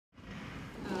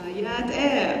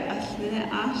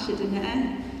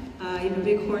Eva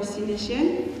Big Horse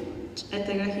initian,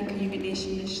 etagahi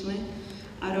communication initially.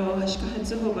 Aro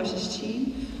hashkahanzo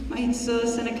hobashichin, maitso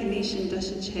Seneca Nation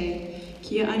dashache,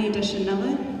 Kia Ani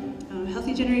dashanella,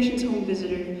 Healthy Generations Home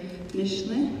Visitor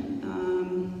initially,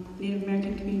 Native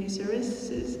American Community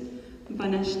Services,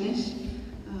 Banashnish,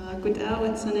 Gudao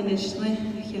at Sun initially,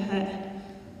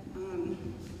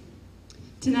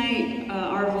 Tonight,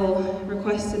 Arvel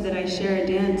requested that I share a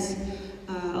dance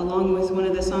along with one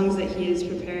of the songs that he has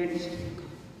prepared,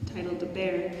 titled The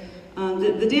Bear.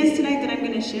 The dance tonight that I'm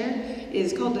going to share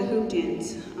is called the hoop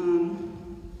dance.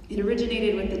 It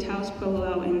originated with the Taos Polo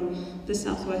out in the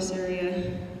southwest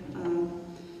area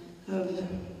of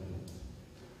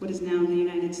what is now the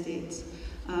United States.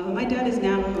 My dad is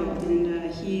Navajo,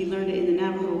 and he learned it in the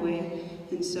Navajo way.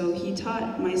 And so he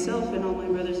taught myself and all my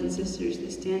brothers and sisters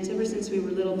this dance ever since we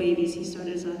were little babies. He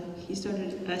started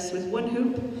us with one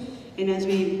hoop, and as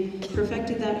we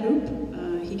perfected that hoop,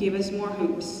 he gave us more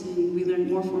hoops, and we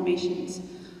learned more formations.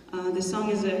 This song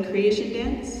is a creation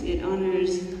dance. It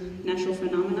honors natural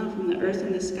phenomena from the earth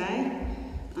and the sky.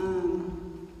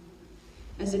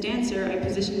 As a dancer, I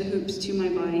position the hoops to my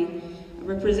body,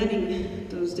 representing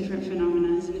those different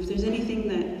phenomena. And if there's anything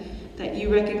that you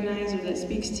recognize or that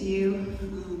speaks to you,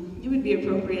 it would be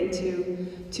appropriate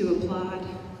to applaud.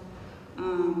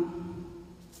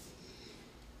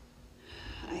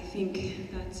 I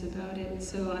think that's about it.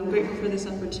 So I'm grateful for this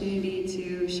opportunity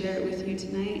to share it with you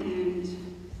tonight and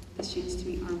this chance to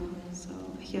meet Arvel. So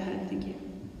yeah, thank you.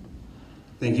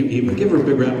 Thank you, Eva. Give her a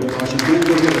big round of applause. She's going to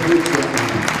go get a hoop right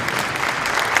now.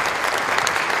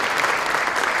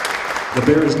 The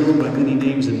bear is known by many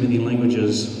names in many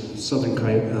languages. Southern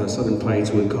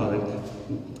Paiutes would call it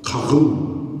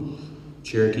Karu.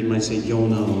 Cherokee might say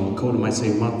Yona. Lakota might say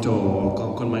Mato.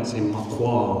 Algonquin might say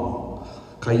Makwa.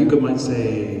 Cayuga might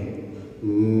say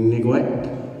Niguet.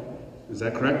 Is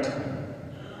that correct?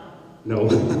 No.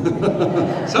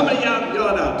 Somebody yell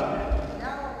it out.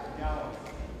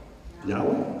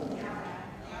 Yahweh?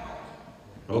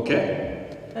 Okay.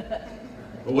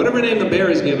 Well, whatever name the bear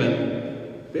is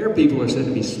given, bear people are said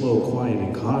to be slow, quiet,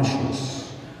 and cautious.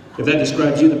 If that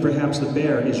describes you, then perhaps the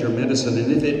bear is your medicine.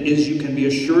 And if it is, you can be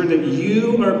assured that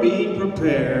you are being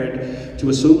prepared to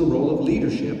assume the role of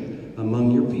leadership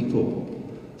among your people.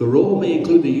 The role may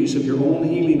include the use of your own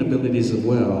healing abilities as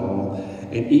well.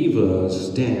 And Eva's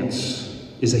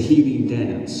dance is a healing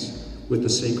dance with the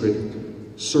sacred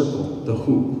circle, the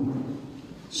hoop.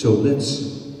 So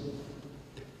let's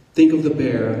think of the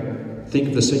bear, think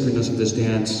of the sacredness of this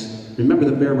dance. Remember,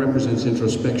 the bear represents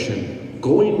introspection,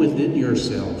 going within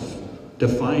yourself to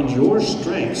find your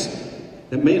strengths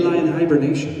that may lie in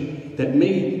hibernation, that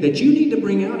you need to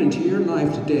bring out into your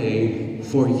life today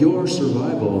for your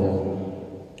survival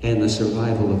and the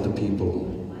survival of the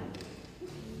people.